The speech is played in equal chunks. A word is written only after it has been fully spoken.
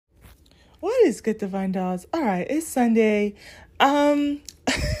What is good, Divine Dolls? All right, it's Sunday. I'm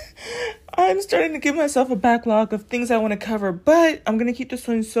starting to give myself a backlog of things I want to cover, but I'm gonna keep this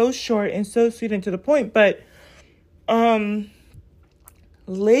one so short and so sweet and to the point. But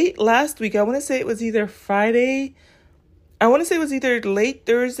late last week, I want to say it was either Friday. I want to say it was either late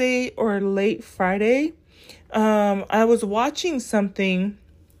Thursday or late Friday. I was watching something,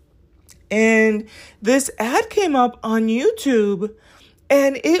 and this ad came up on YouTube.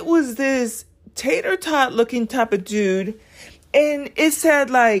 And it was this tater tot looking type of dude. And it said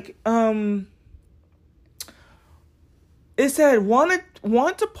like, want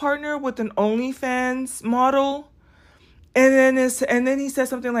to partner with an OnlyFans model. And then he said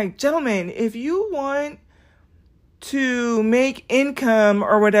something like, gentlemen, if you want to make income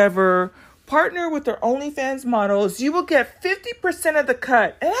or whatever, partner with their OnlyFans models, you will get 50% of the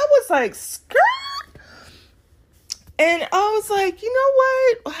cut. And I was like, skirt. And I was like, you know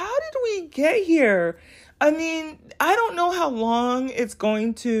what? How did we get here? I mean, I don't know how long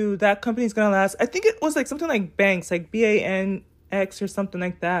that company's going to last. I think it was like something like Banks, like BANX or something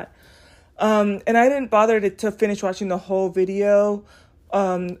like that. And I didn't bother to finish watching the whole video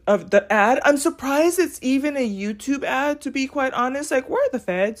of the ad. I'm surprised it's even a YouTube ad, to be quite honest. Like, where are the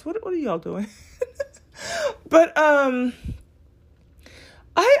feds? What are y'all doing? But I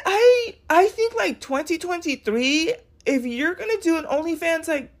think like 2023, if you're going to do an OnlyFans,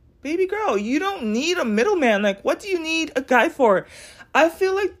 like, baby girl, you don't need a middleman. Like, what do you need a guy for? I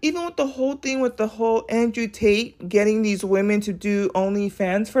feel like even with the whole thing with the whole Andrew Tate getting these women to do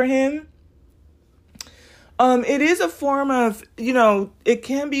OnlyFans for him, it is a form of, it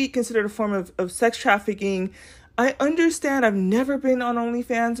can be considered a form of sex trafficking. I understand. I've never been on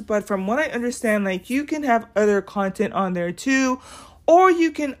OnlyFans, but from what I understand, like, you can have other content on there too, or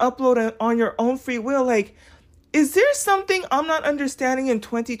you can upload it on your own free will. Like, is there something I'm not understanding in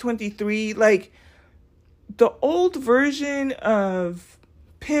 2023? Like, the old version of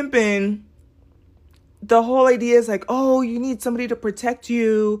pimping, the whole idea is like, oh, you need somebody to protect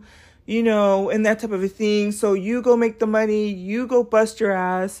you, and that type of a thing. So you go make the money, you go bust your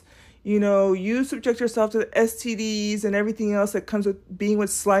ass, you subject yourself to the STDs and everything else that comes with being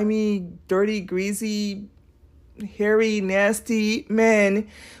with slimy, dirty, greasy, hairy, nasty men,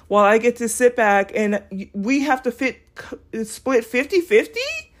 while I get to sit back and we have to split 50-50?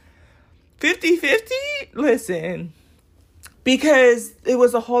 50-50? Listen, because it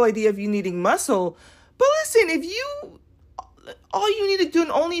was the whole idea of you needing muscle. But listen, all you need to do an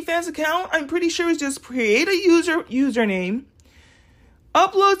OnlyFans account, I'm pretty sure, is just create a username,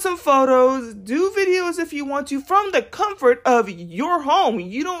 upload some photos, do videos if you want to from the comfort of your home.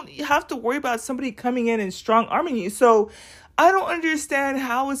 You don't have to worry about somebody coming in and strong arming you. So I don't understand,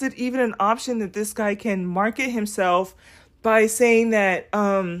 how is it even an option that this guy can market himself by saying that,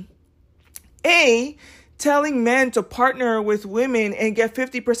 telling men to partner with women and get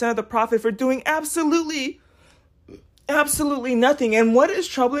 50% of the profit for doing absolutely nothing. And what is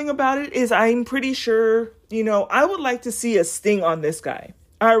troubling about it is I'm pretty sure, I would like to see a sting on this guy.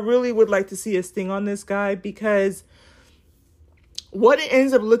 I really would like to see a sting on this guy, because what it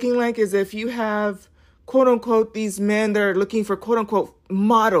ends up looking like is if you have, quote unquote, these men that are looking for, quote unquote,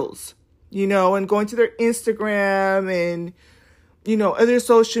 models, and going to their Instagram and, other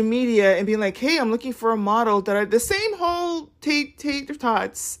social media and being like, hey, I'm looking for a model that are the same whole Tater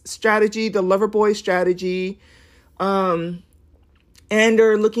Tots strategy, the lover boy strategy. And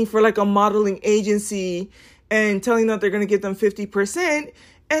they're looking for like a modeling agency and telling them they're going to give them 50%.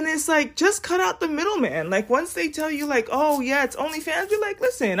 And it's like, just cut out the middleman. Like, once they tell you like, oh yeah, it's OnlyFans, be like,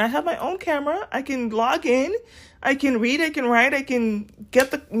 listen, I have my own camera. I can log in. I can read. I can write. I can get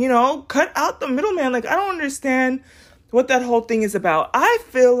cut out the middleman. Like, I don't understand what that whole thing is about. I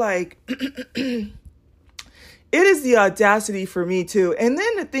feel like it is the audacity for me too. And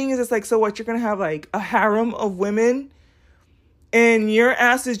then the thing is, it's like, so what, you're going to have like a harem of women and your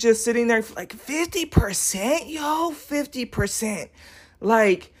ass is just sitting there for like 50%, 50%.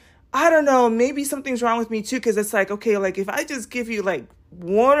 Like, I don't know, maybe something's wrong with me too. Cause it's like, okay, like if I just give you like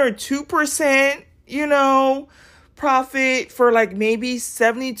 1 or 2%, profit for like maybe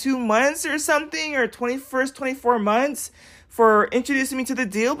 72 months or something, or 24 months for introducing me to the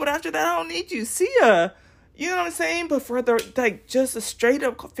deal. But after that, I don't need you. See ya. You know what I'm saying? But for just a straight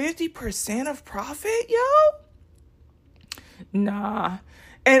up 50% of profit, nah.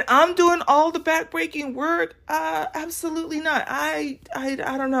 And I'm doing all the backbreaking work. Absolutely not. I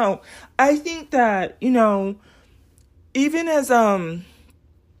don't know. I think that, even as,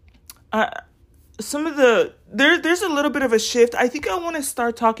 some of there's a little bit of a shift. I think I want to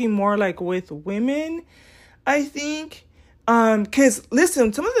start talking more like with women. I think Because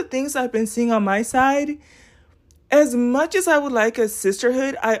listen, some of the things I've been seeing on my side, as much as I would like a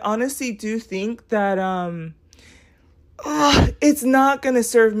sisterhood, I honestly do think that it's not gonna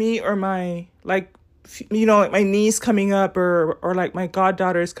serve me or my like like my niece coming up or like my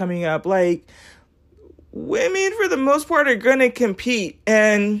goddaughters coming up. Like, women for the most part are gonna compete,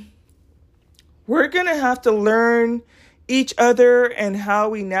 and we're gonna have to learn each other and how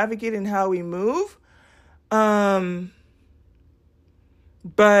we navigate and how we move.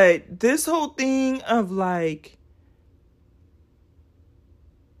 But this whole thing of like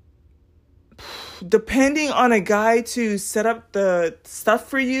depending on a guy to set up the stuff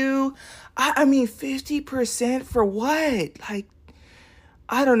for you, I mean 50% for what? Like,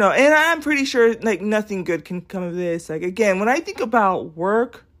 I don't know. And I'm pretty sure like nothing good can come of this. Like, again, when I think about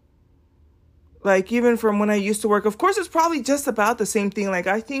work, like even from when I used to work, of course, it's probably just about the same thing. Like,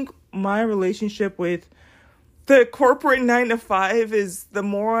 I think my relationship with the corporate 9 to 5 is the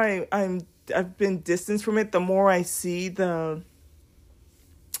more I've been distanced from it, the more I see the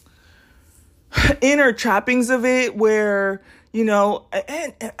inner trappings of it, where,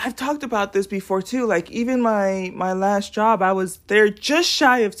 and I've talked about this before too. Like, even my last job, I was there just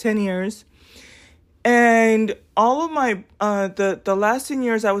shy of 10 years. And all of my, the last 10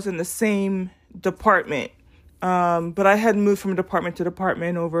 years I was in the same department. But I had moved from department to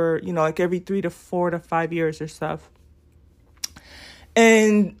department over, like every 3 to 4 to 5 years or stuff.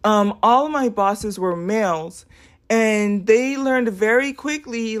 And, all of my bosses were males. And they learned very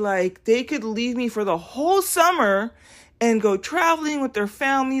quickly, like, they could leave me for the whole summer and go traveling with their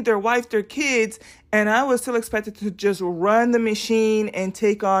family, their wife, their kids. And I was still expected to just run the machine and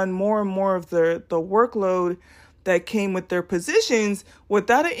take on more and more of the workload that came with their positions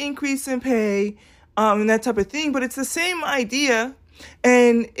without an increase in pay, and that type of thing. But it's the same idea.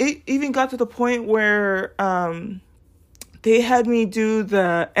 And it even got to the point where, they had me do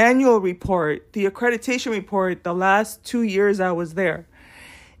the annual report, the accreditation report, the last 2 years I was there.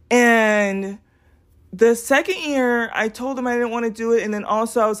 And the second year, I told him I didn't want to do it. And then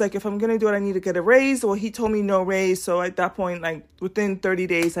also I was like, if I'm going to do it, I need to get a raise. Well, he told me no raise. So at that point, like within 30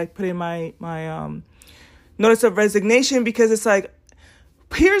 days, I put in my notice of resignation, because it's like,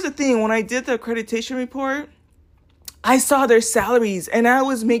 here's the thing. When I did the accreditation report, I saw their salaries and I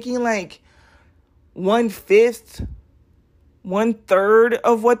was making like 1/5, 1/3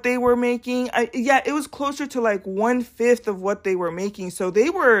 of what they were making. It was closer to like 1/5 of what they were making. So they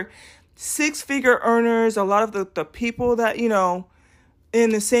were 6-figure earners. A lot of the people that, in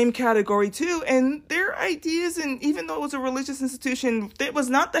the same category too. And their ideas, and even though it was a religious institution, it was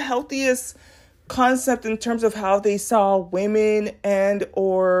not the healthiest concept in terms of how they saw women and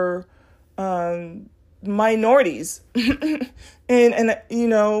or minorities. and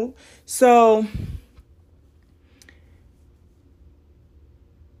so.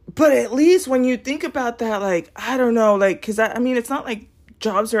 But at least when you think about that, like, I don't know, like, because I mean, it's not like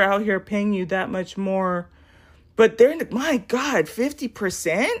jobs are out here paying you that much more, but my God,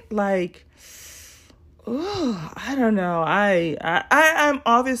 50%? Like, oh, I don't know. I'm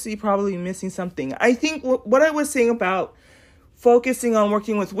obviously probably missing something. I think what I was saying about focusing on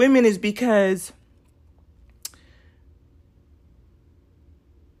working with women is because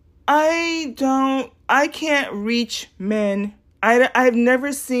I can't reach men. I've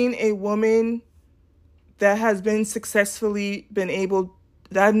never seen a woman that has been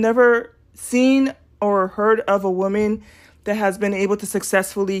I've never seen or heard of a woman that has been able to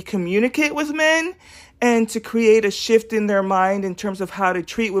successfully communicate with men and to create a shift in their mind in terms of how to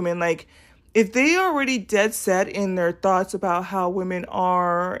treat women. Like, if they are already dead set in their thoughts about how women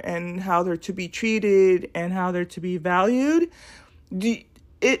are and how they're to be treated and how they're to be valued,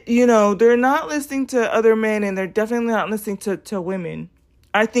 they're not listening to other men, and they're definitely not listening to women.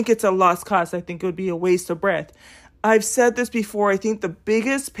 I think it's a lost cause. I think it would be a waste of breath. I've said this before. I think the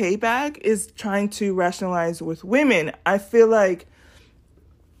biggest payback is trying to rationalize with women. I feel like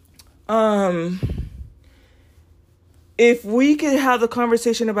if we could have the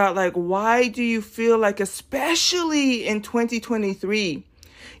conversation about, like, why do you feel like, especially in 2023,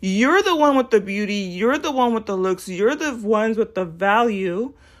 you're the one with the beauty, you're the one with the looks, you're the ones with the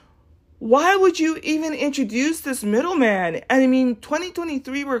value. Why would you even introduce this middleman? I mean,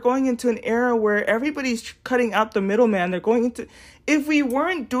 2023, we're going into an era where everybody's cutting out the middleman. If we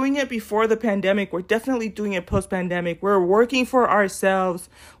weren't doing it before the pandemic, we're definitely doing it post-pandemic. We're working for ourselves.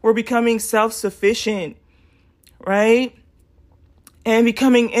 We're becoming self-sufficient, right? And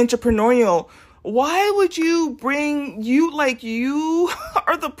becoming entrepreneurial. Why would you bring you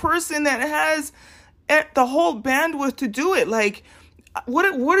are the person that has the whole bandwidth to do it? Like,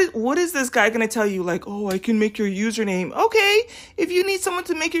 what is this guy gonna tell you? Like, oh, I can make your username. Okay, if you need someone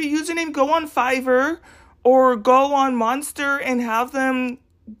to make your username, go on Fiverr or go on Monster and have them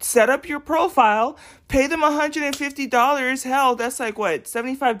set up your profile. Pay them $150. Hell, that's like what,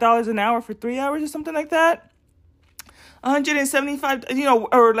 $75 an hour for 3 hours or something like that. 175,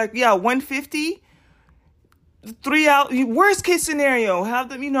 or like, yeah, 150. 3 out. Worst case scenario, have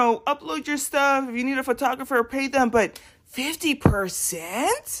them, upload your stuff. If you need a photographer, pay them, but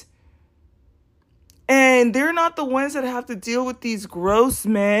 50%? And they're not the ones that have to deal with these gross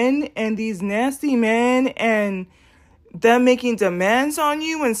men and these nasty men and them making demands on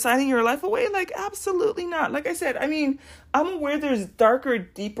you and signing your life away. Like, absolutely not. Like I said, I mean, I'm aware there's darker,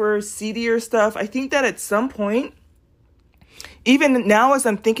 deeper, seedier stuff. I think that at some point, even now as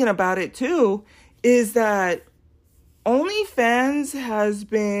I'm thinking about it too, is that OnlyFans has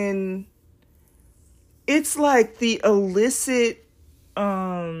been, it's like the illicit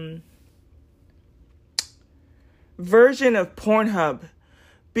version of Pornhub,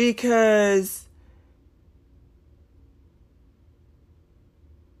 because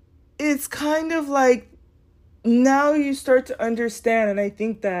it's kind of like, now you start to understand, and I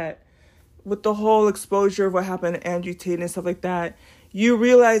think that with the whole exposure of what happened to Andrew Tate and stuff like that, you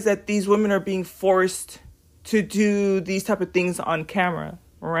realize that these women are being forced to do these type of things on camera,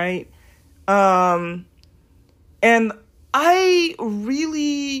 right? And I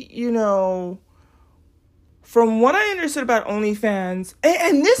really, from what I understood about OnlyFans,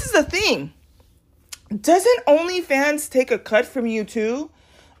 and this is the thing, doesn't OnlyFans take a cut from you too?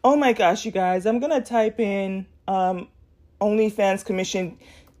 Oh my gosh, you guys, I'm going to type in OnlyFans commission.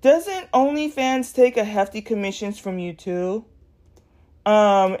 Doesn't OnlyFans take a hefty commissions from you too?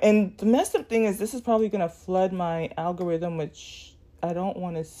 And the messed up thing is, this is probably going to flood my algorithm, which I don't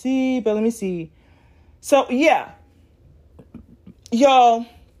want to see, but let me see. So, yeah. Y'all.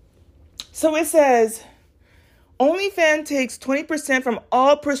 So it says, OnlyFans takes 20% from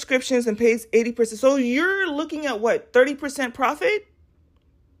all prescriptions and pays 80%. So you're looking at what? 30% profit?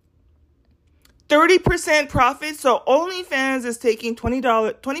 30% profit. So OnlyFans is taking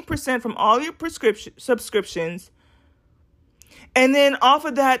 $20 from all your subscriptions. And then off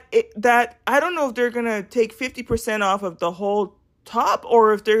of that, I don't know if they're going to take 50% off of the whole top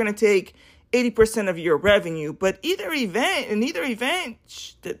or if they're going to take 80% of your revenue. But either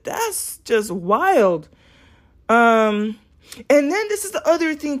event, that's just wild. And then this is the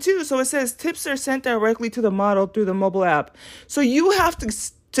other thing too. So it says tips are sent directly to the model through the mobile app. So you have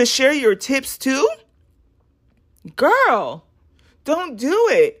to share your tips too? Girl, don't do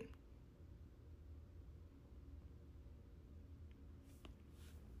it.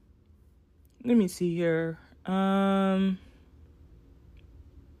 Let me see here. I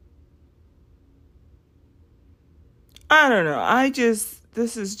don't know. I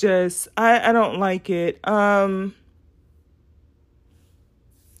don't like it. Let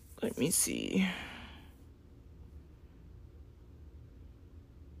me see.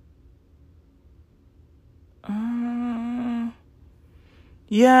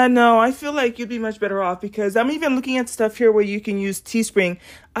 Yeah, no, I feel like you'd be much better off, because I'm even looking at stuff here where you can use Teespring.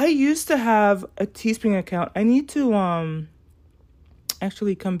 I used to have a Teespring account. I need to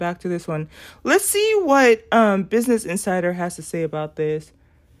actually come back to this one. Let's see what Business Insider has to say about this.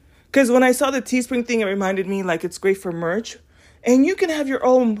 Because when I saw the Teespring thing, it reminded me like it's great for merch. And you can have your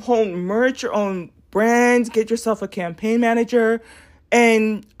own home merch, your own brand, get yourself a campaign manager,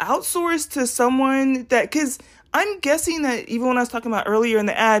 and outsource to someone that, because I'm guessing that even when I was talking about earlier in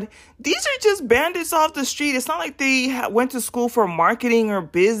the ad, these are just bandits off the street. It's not like they went to school for marketing or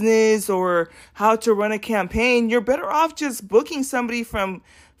business or how to run a campaign. You're better off just booking somebody from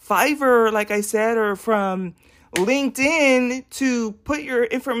Fiverr, like I said, or from LinkedIn to put your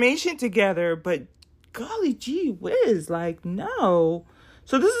information together. But golly gee whiz, like, no.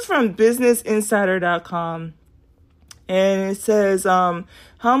 So this is from businessinsider.com. And it says, how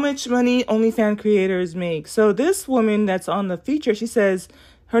much money OnlyFans creators make. So this woman that's on the feature, she says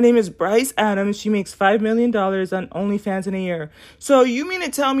her name is Bryce Adams. She makes $5 million on OnlyFans in a year. So you mean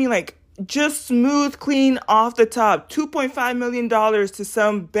to tell me, like, just smooth, clean, off the top, $2.5 million to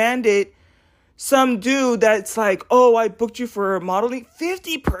some bandit, some dude that's like, oh, I booked you for modeling,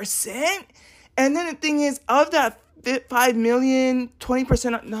 50%? And then the thing is, of that 5 million,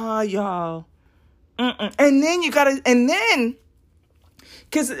 20%, nah, y'all. And then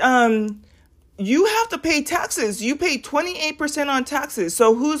because you have to pay taxes. You pay 28% on taxes.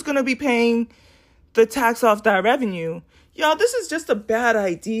 So who's going to be paying the tax off that revenue? Y'all, this is just a bad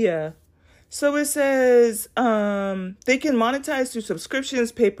idea. So it says they can monetize through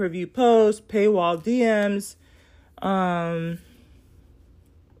subscriptions, pay-per-view posts, paywall DMs.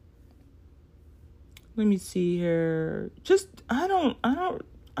 let me see here. Just, I don't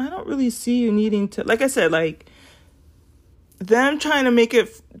really see you needing to, like I said, like, them trying to make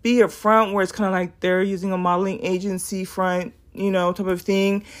it be a front where it's kind of like they're using a modeling agency front, type of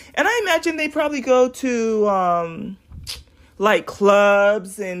thing. And I imagine they probably go to, like,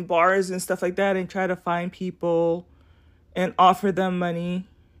 clubs and bars and stuff like that and try to find people and offer them money.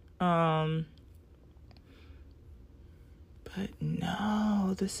 But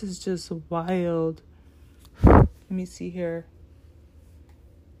no, this is just wild. Let me see here.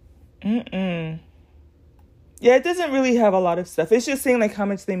 Yeah, it doesn't really have a lot of stuff. It's just saying like how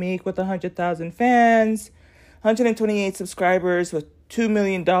much they make with 100,000 fans, 128 subscribers with $2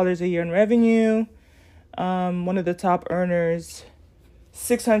 million a year in revenue. One of the top earners,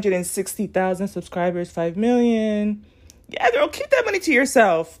 660,000 subscribers, 5 million. Yeah, girl, keep that money to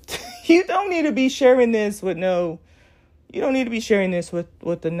yourself. You don't need to be sharing this with you don't need to be sharing this with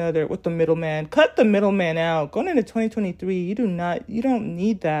the middleman. Cut the middleman out. Going into 2023, you don't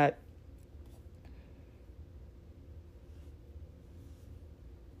need that.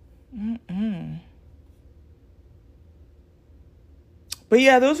 But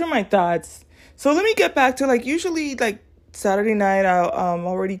yeah, those are my thoughts. So let me get back to, like, usually, like, Saturday night,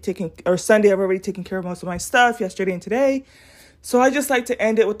 Sunday, I've already taken care of most of my stuff yesterday and today. So I just like to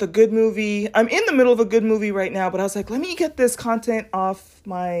end it with a good movie. I'm in the middle of a good movie right now, but I was like, let me get this content off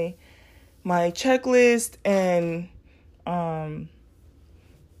my checklist and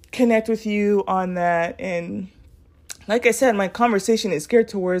connect with you on that. And like I said, my conversation is geared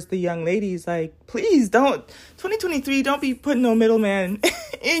towards the young ladies. Like, please don't, 2023, don't be putting no middleman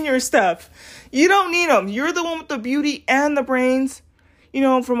in your stuff. You don't need them. You're the one with the beauty and the brains.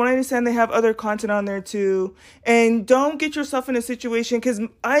 From what I understand, they have other content on there too. And don't get yourself in a situation, because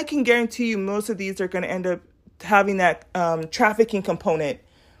I can guarantee you most of these are going to end up having that trafficking component.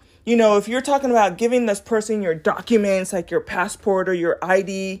 If you're talking about giving this person your documents, like your passport or your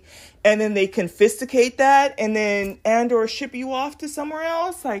ID, and then they confiscate that and or ship you off to somewhere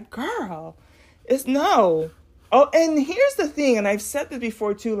else, like, girl, it's no. Oh, and here's the thing, and I've said this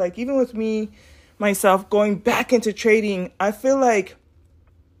before too, like, even with myself going back into trading, I feel like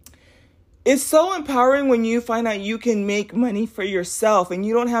it's so empowering when you find out you can make money for yourself and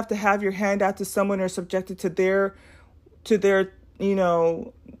you don't have to have your hand out to someone or subjected to their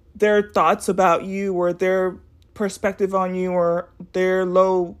their thoughts about you or their perspective on you or their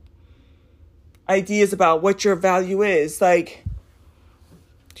low ideas about what your value is. Like,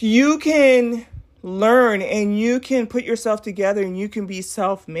 you can learn and you can put yourself together and you can be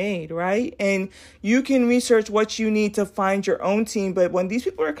self-made, right? And you can research what you need to find your own team. But when these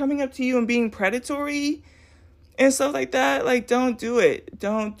people are coming up to you and being predatory and stuff like that, like, don't do it.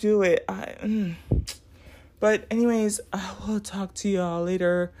 Don't do it. But anyways, I will talk to y'all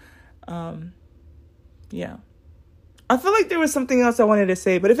later. Yeah. I feel like there was something else I wanted to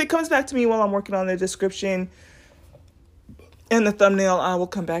say, but if it comes back to me while I'm working on the description and the thumbnail, I will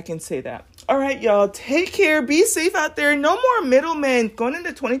come back and say that. All right, y'all, take care. Be safe out there. No more middlemen going into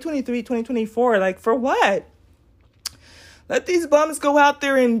 2023, 2024. Like, for what? Let these bums go out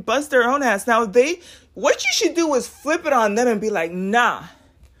there and bust their own ass. Now, what you should do is flip it on them and be like, nah,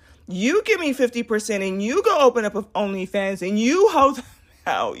 you give me 50% and you go open up OnlyFans and you hold them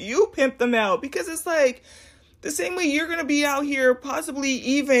out. You pimp them out, because it's like the same way you're going to be out here, possibly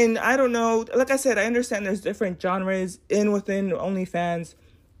even, I don't know. Like I said, I understand there's different genres within OnlyFans.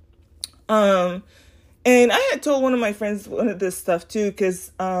 And I had told one of my friends one of this stuff too,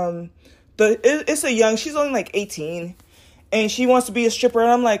 because she's only like 18 and she wants to be a stripper. And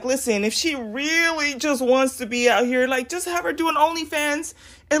I'm like, listen, if she really just wants to be out here, like, just have her doing OnlyFans.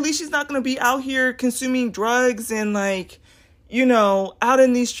 At least she's not going to be out here consuming drugs and, like, out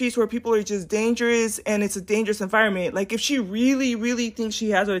in these streets where people are just dangerous and it's a dangerous environment. Like, if she really, really thinks she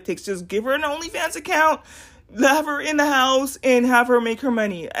has what it takes, just give her an OnlyFans account, have her in the house, and have her make her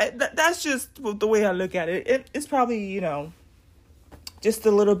money. That's just the way I look at it. It's probably, just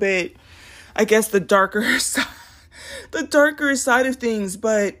a little bit, I guess, the darker side of things.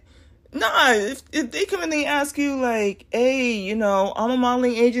 But nah, if they come and they ask you, like, hey, I'm a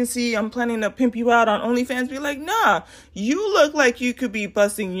modeling agency, I'm planning to pimp you out on OnlyFans, be like, nah, you look like you could be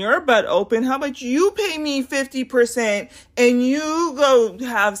busting your butt open. How about you pay me 50% and you go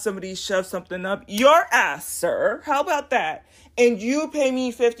have somebody shove something up your ass, sir? How about that? And you pay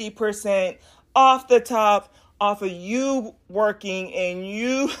me 50% off the top, off of you working and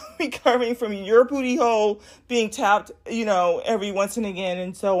you recovering from your booty hole being tapped, every once and again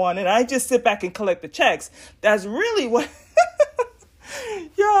and so on. And I just sit back and collect the checks. That's really what,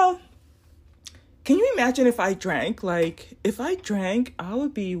 y'all. Can you imagine if I drank? Like, if I drank, I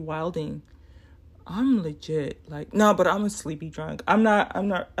would be wilding. I'm legit like, no, but I'm a sleepy drunk. I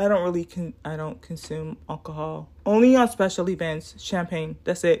don't consume alcohol. Only on special events, champagne,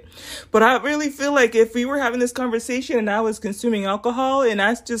 that's it. But I really feel like if we were having this conversation and I was consuming alcohol and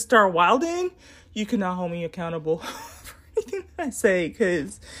I just start wilding, you cannot hold me accountable for anything that I say,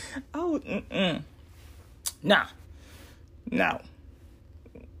 because, nah, no.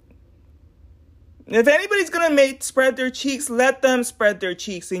 If anybody's gonna spread their cheeks, let them spread their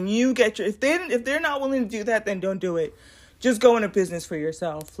cheeks, and you get your. If they're not willing to do that, then don't do it. Just go into business for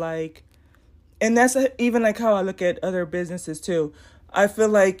yourself, like, and that's even like how I look at other businesses too. I feel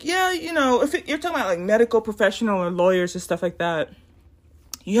like, yeah, if you're talking about like medical professional or lawyers and stuff like that,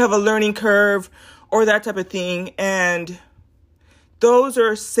 you have a learning curve or that type of thing, and those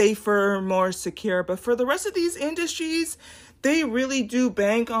are safer, more secure. But for the rest of these industries, they really do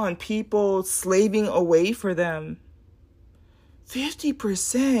bank on people slaving away for them.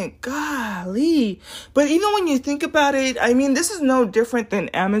 50%, golly. But even when you think about it, I mean, this is no different than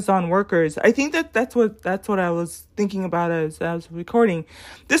Amazon workers. I think that's what I was thinking about as I was recording.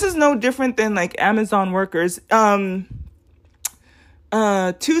 This is no different than like Amazon workers. Two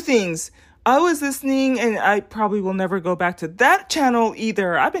things. I was listening, and I probably will never go back to that channel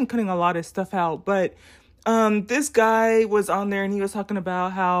either. I've been cutting a lot of stuff out, but this guy was on there and he was talking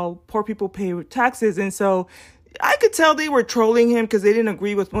about how poor people pay taxes. And so I could tell they were trolling him because they didn't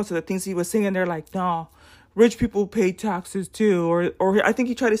agree with most of the things he was saying. And they're like, no, rich people pay taxes too. Or I think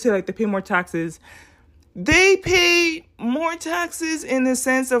he tried to say like they pay more taxes. They pay more taxes in the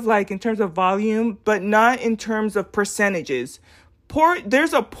sense of like in terms of volume, but not in terms of percentages.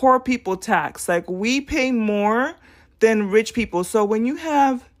 There's a poor people tax. Like we pay more than rich people. So when you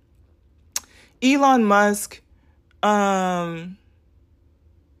have Elon Musk, Elon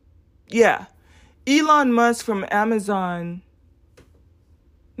Musk from Amazon.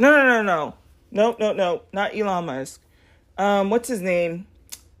 No, not Elon Musk. What's his name?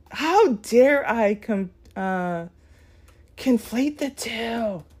 How dare I conflate the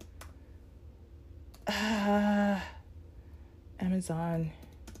two? Amazon.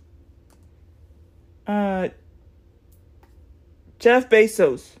 Jeff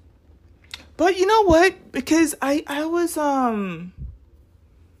Bezos. But you know what? Because I was,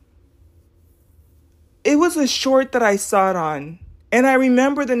 it was a short that I saw it on. And I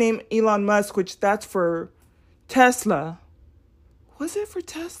remember the name Elon Musk, which that's for Tesla. Was it for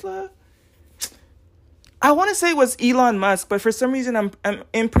Tesla? I want to say it was Elon Musk, but for some reason I'm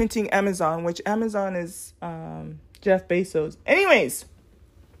imprinting Amazon, which Amazon is Jeff Bezos. Anyways.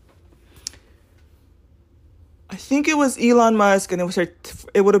 I think it was Elon Musk, and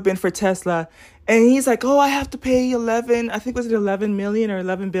it would have been for Tesla. And he's like, oh, I have to pay 11 million or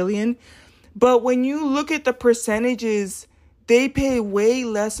 11 billion. But when you look at the percentages, they pay way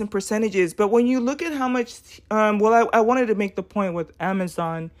less in percentages. But when you look at how much, I wanted to make the point with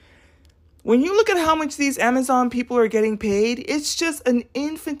Amazon. When you look at how much these Amazon people are getting paid, it's just an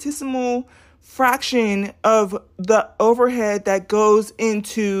infinitesimal fraction of the overhead that goes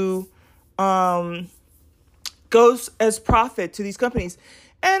as profit to these companies.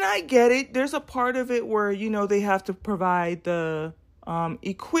 And I get it. There's a part of it where, they have to provide the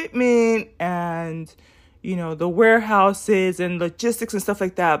equipment and, the warehouses and logistics and stuff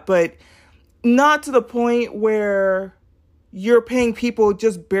like that. But not to the point where you're paying people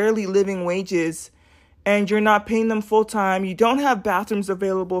just barely living wages and you're not paying them full time. You don't have bathrooms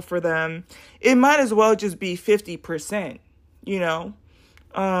available for them. It might as well just be 50%,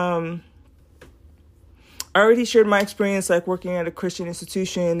 I already shared my experience, like, working at a Christian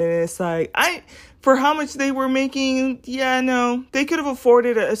institution, and it's like, for how much they were making, they could have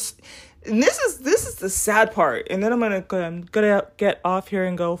afforded and this is the sad part, and then I'm gonna get off here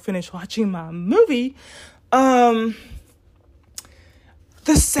and go finish watching my movie. The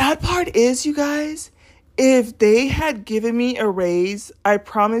sad part is, you guys, if they had given me a raise, I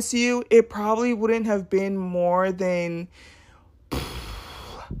promise you, it probably wouldn't have been more than,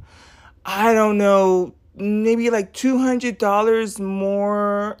 I don't know, maybe like $200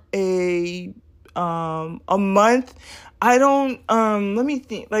 more a month. I don't, let me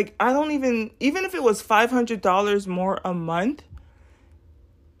think, like, I don't even if it was $500 more a month,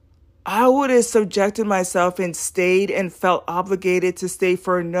 I would have subjected myself and stayed and felt obligated to stay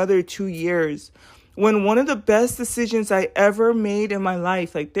for another 2 years. When one of the best decisions I ever made in my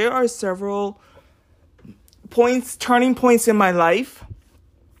life, like, there are several turning points in my life,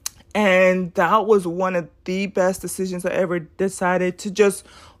 and that was one of the best decisions I ever decided to just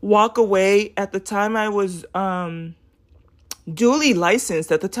walk away. At the time I was duly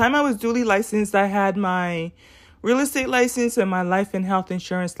licensed. I had my real estate license and my life and health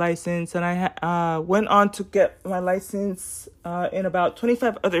insurance license. And I went on to get my license in about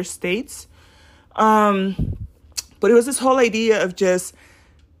 25 other states. But it was this whole idea of just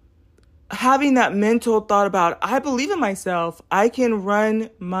having that mental thought about, I believe in myself. I can run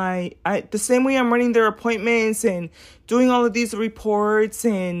the same way I'm running their appointments and doing all of these reports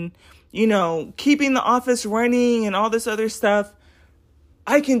and, keeping the office running and all this other stuff.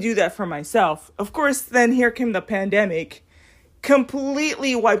 I can do that for myself. Of course, then here came the pandemic,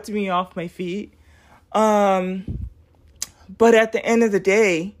 completely wiped me off my feet. But at the end of the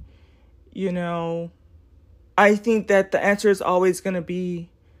day, I think that the answer is always going to be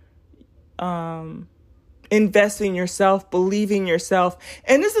invest in yourself, believe in yourself.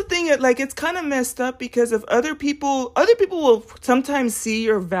 And this is the thing, it's kind of messed up because of other people will sometimes see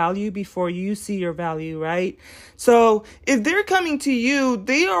your value before you see your value, right? So if they're coming to you,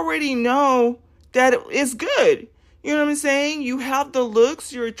 they already know that it's good. You know what I'm saying? You have the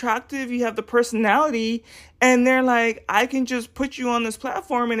looks, you're attractive, you have the personality, and they're like, I can just put you on this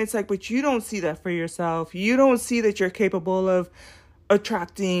platform. And it's like, but you don't see that for yourself. You don't see that you're capable of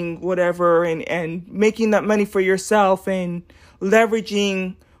attracting whatever and making that money for yourself and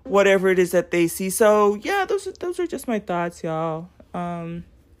leveraging whatever it is that they see. So yeah, those are just my thoughts, y'all. I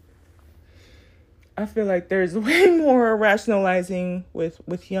feel like there's way more rationalizing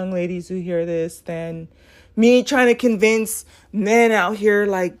with young ladies who hear this than me trying to convince men out here,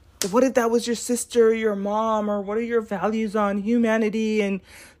 like, what if that was your sister or your mom, or what are your values on humanity and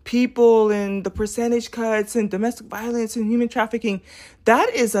people and the percentage cuts and domestic violence and human trafficking?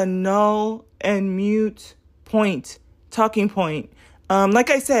 That is a null and mute talking point. Like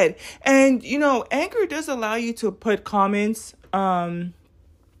I said, and Anchor does allow you to put comments.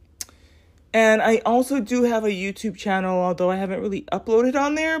 And I also do have a YouTube channel, although I haven't really uploaded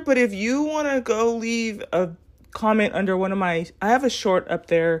on there. But if you want to go leave a comment under I have a short up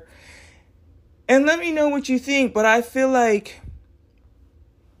there, and let me know what you think. But I feel like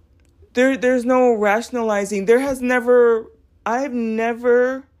there's no rationalizing. I've never,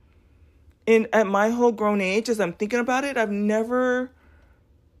 at my whole grown age, as I'm thinking about it, I've never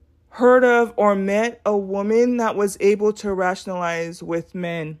heard of or met a woman that was able to rationalize with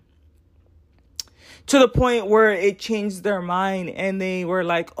men to the point where it changed their mind and they were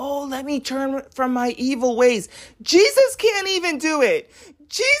like, oh, let me turn from my evil ways. Jesus can't even do it.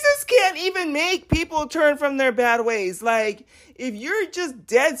 Jesus can't even make people turn from their bad ways. Like, if you're just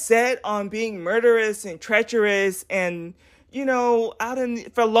dead set on being murderous and treacherous and, out in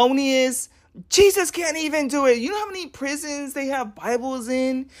felonious, Jesus can't even do it. You know how many prisons they have Bibles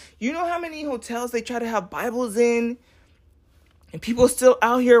in? You know how many hotels they try to have Bibles in? And people still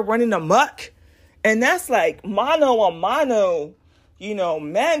out here running amok? And that's like mano a mano,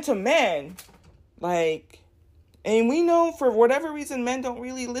 man to man. And we know for whatever reason, men don't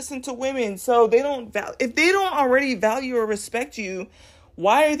really listen to women. So if they don't already value or respect you,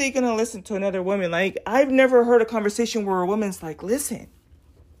 why are they going to listen to another woman? Like, I've never heard a conversation where a woman's like, listen,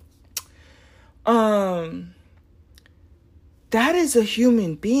 that is a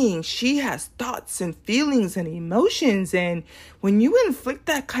human being. She has thoughts and feelings and emotions. And when you inflict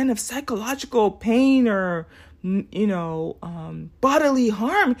that kind of psychological pain or, bodily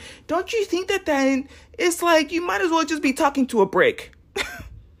harm, don't you think that then it's like you might as well just be talking to a brick?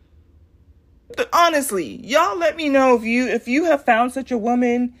 Honestly, y'all let me know if you have found such a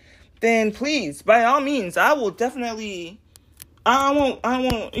woman, then please, by all means, I will definitely, I won't,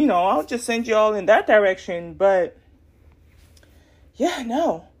 I'll just send y'all in that direction. But yeah,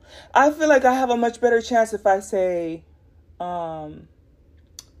 no, I feel like I have a much better chance if I say, I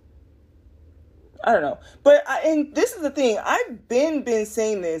don't know. But and this is the thing. I've been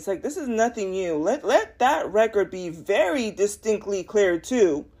saying this. Like, this is nothing new. Let that record be very distinctly clear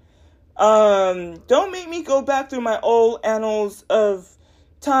too. Don't make me go back through my old annals of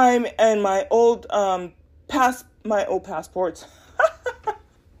time and my old passports.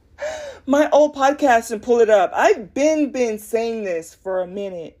 My old podcast and pull it up. I've been saying this for a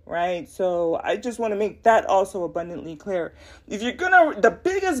minute, right? So I just want to make that also abundantly clear. If you're the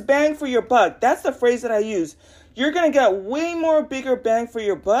biggest bang for your buck, that's the phrase that I use. You're going to get way more bigger bang for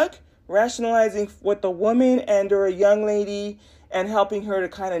your buck rationalizing with a woman and or a young lady and helping her to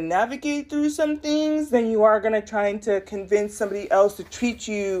kind of navigate through some things than you are going to trying to convince somebody else to treat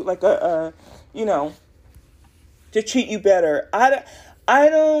you like to treat you better. I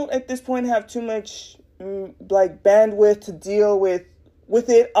don't at this point have too much bandwidth to deal with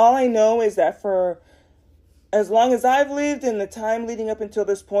it. All I know is that for as long as I've lived in the time leading up until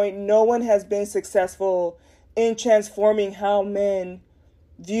this point, no one has been successful in transforming how men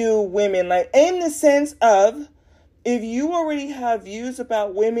view women. Like, in the sense of if you already have views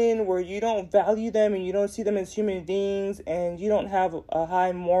about women where you don't value them and you don't see them as human beings and you don't have a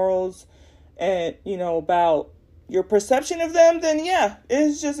high morals and, about your perception of them, then yeah,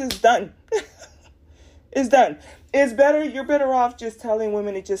 it's done. It's done. You're better off just telling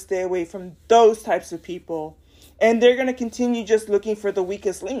women to just stay away from those types of people. And they're going to continue just looking for the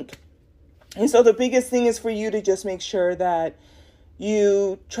weakest link. And so the biggest thing is for you to just make sure that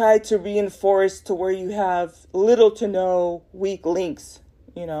you try to reinforce to where you have little to no weak links,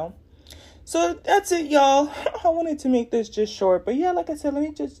 So that's it, y'all. I wanted to make this just short. But yeah, like I said, let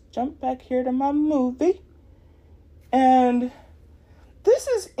me just jump back here to my movie. And this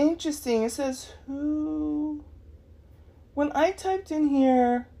is interesting. It says who? When I typed in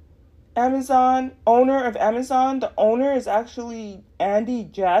here, Amazon, owner of Amazon, the owner is actually Andy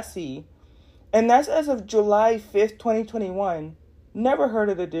Jassy. And that's as of July 5th, 2021. Never heard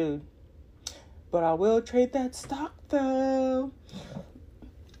of the dude. But I will trade that stock, though.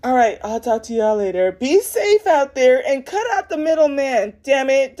 All right, I'll talk to y'all later. Be safe out there and cut out the middleman. Damn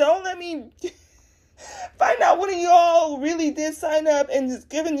it. Don't let me find out one of y'all really did sign up and is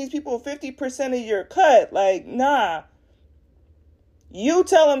giving these people 50% of your cut. Like, nah. You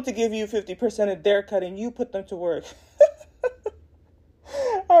tell them to give you 50% of their cut and you put them to work.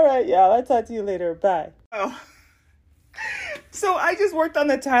 All right, y'all. I'll talk to you later. Bye. Oh. So I just worked on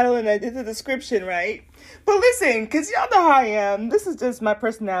the title and I did the description, right? But listen, because y'all know how I am. This is just my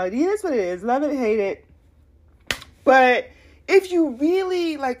personality. It is what it is. Love it, hate it. But if you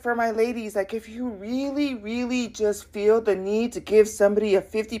really, like for my ladies, like if you really, really just feel the need to give somebody a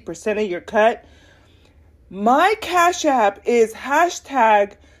 50% of your cut, my Cash App is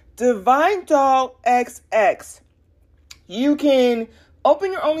 #DivineDollXX. You can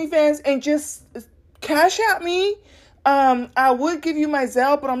open your OnlyFans and just Cash App me. I would give you my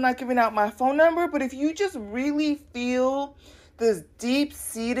Zelle, but I'm not giving out my phone number. But if you just really feel this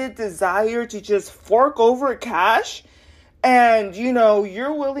deep-seated desire to just fork over cash and,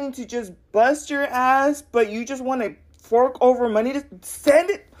 you're willing to just bust your ass, but you just want to fork over money, to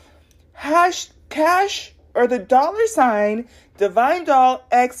send it cash or the $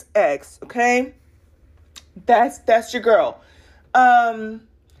 DivineDollXX, okay? That's your girl.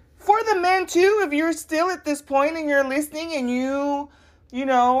 For the men too, if you're still at this point and you're listening and you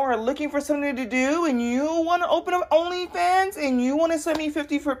are looking for something to do and you want to open up OnlyFans and you want to send me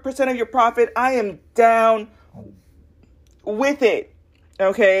 50% of your profit, I am down with it.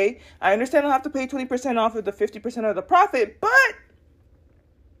 Okay? I understand I'll have to pay 20% off of the 50% of the profit, but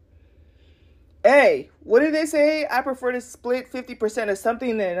hey, what did they say? I prefer to split 50% of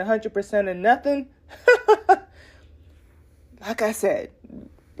something than 100% of nothing. Like I said,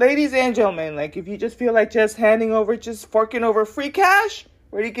 ladies and gentlemen, like if you just feel like just forking over free cash,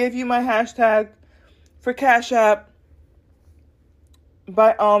 already gave you my hashtag for Cash App.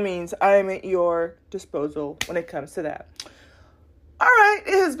 By all means, I am at your disposal when it comes to that. All right,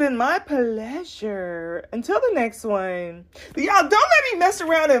 it has been my pleasure. Until the next one. But y'all, don't let me mess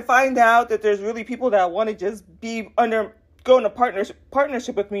around and find out that there's really people that want to just go into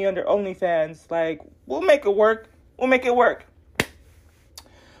partnership with me under OnlyFans. Like, we'll make it work.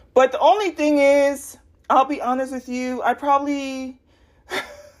 But the only thing is, I'll be honest with you, I probably,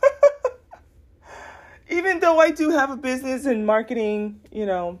 even though I do have a business and marketing,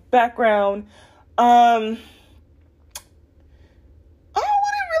 background, I wouldn't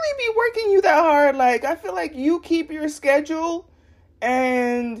really be working you that hard. Like, I feel like you keep your schedule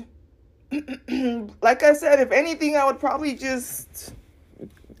and like I said, if anything, I would probably just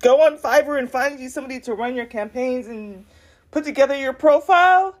go on Fiverr and find you somebody to run your campaigns and put together your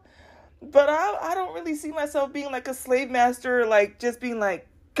profile. But I don't really see myself being like a slave master, like just being like,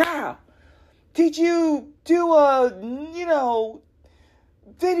 God, did you do a,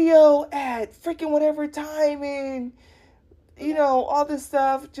 video at freaking whatever time and, all this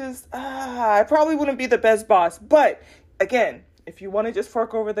stuff. Just, I probably wouldn't be the best boss. But again, if you want to just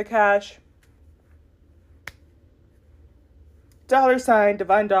fork over the cash, $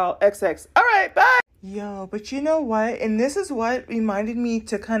 DivineDollXX. All right, bye. Yo, but you know what? And this is what reminded me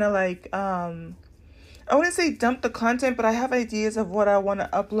to kind of like, I wouldn't say dump the content, but I have ideas of what I want to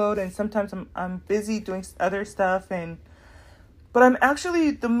upload. And sometimes I'm busy doing other stuff. But I'm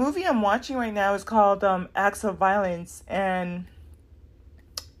actually, the movie I'm watching right now is called Acts of Violence. And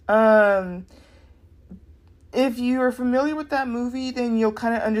if you're familiar with that movie, then you'll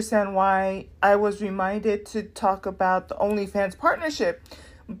kind of understand why I was reminded to talk about the OnlyFans partnership.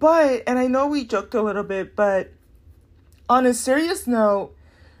 But, and I know we joked a little bit, but on a serious note,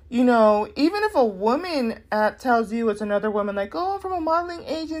 even if a woman tells you it's another woman, like, oh, I'm from a modeling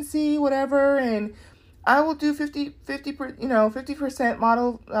agency, whatever, and I will do 50%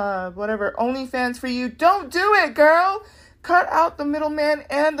 model, whatever, OnlyFans for you. Don't do it, girl. Cut out the middleman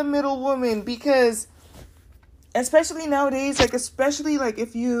and the middle woman, because especially nowadays, especially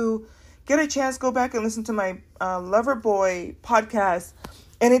if you get a chance, go back and listen to my Lover Boy podcast,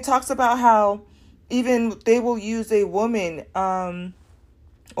 and it talks about how even they will use a woman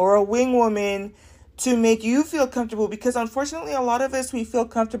or a wing woman to make you feel comfortable, because unfortunately a lot of us, we feel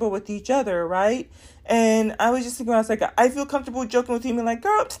comfortable with each other, right? And I was just thinking, I was like, I feel comfortable joking with you and like,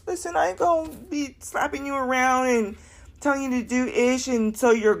 girl, listen, I ain't gonna be slapping you around and telling you to do ish, and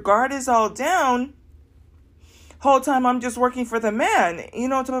so your guard is all down whole time I'm just working for the man,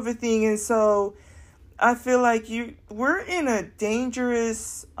 type of a thing. And so I feel like we're in a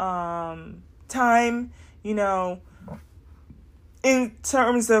dangerous time, in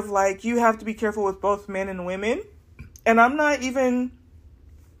terms of you have to be careful with both men and women. And I'm not even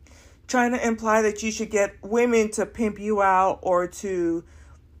trying to imply that you should get women to pimp you out or to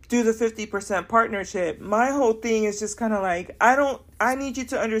do the 50% partnership. My whole thing is just kind of I need you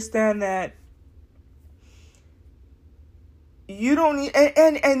to understand that you don't need,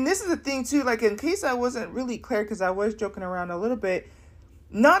 and this is the thing too, in case I wasn't really clear, because I was joking around a little bit,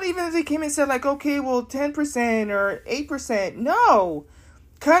 not even if they came and said okay, well, 10% or 8%. No,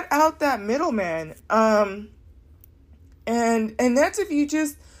 cut out that middleman. And that's if you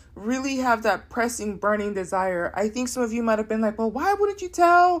just really have that pressing, burning desire. I think some of you might have been like, well, why wouldn't you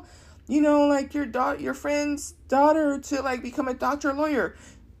tell, your friend's daughter to become a doctor or lawyer?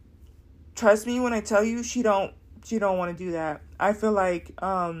 Trust me when I tell you, she don't want to do that. I feel like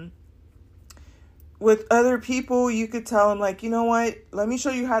with other people, you could tell them you know what, let me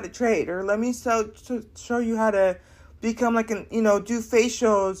show you how to trade, or let me show you how to become do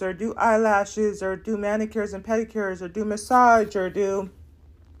facials, or do eyelashes, or do manicures and pedicures, or do massage, or do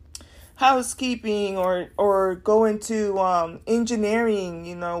housekeeping, or go into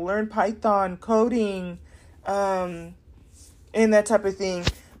engineering, learn Python, coding, and that type of thing.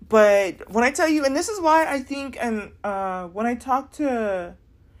 But when I tell you, and this is why I think, and when I talk to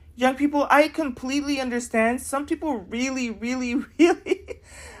young people, I completely understand. Some people really, really, really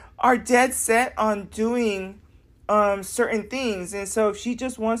are dead set on doing certain things. And so if she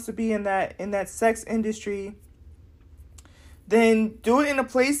just wants to be in that sex industry, then do it in a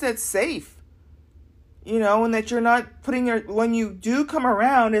place that's safe. And that you're not putting when you do come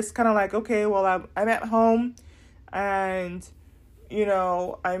around, it's kind of okay, well, I'm at home, and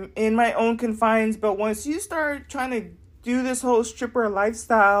I'm in my own confines. But once you start trying to do this whole stripper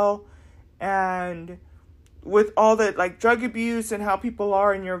lifestyle, and with all the drug abuse and how people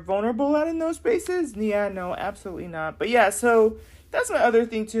are, and you're vulnerable out in those spaces, yeah, no, absolutely not. But yeah, so that's my other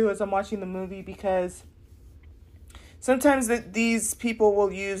thing too, as I'm watching the movie, because sometimes these people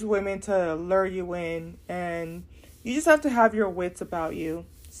will use women to lure you in, and you just have to have your wits about you.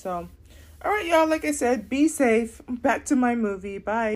 So, all right, y'all, like I said, be safe. Back to my movie. Bye.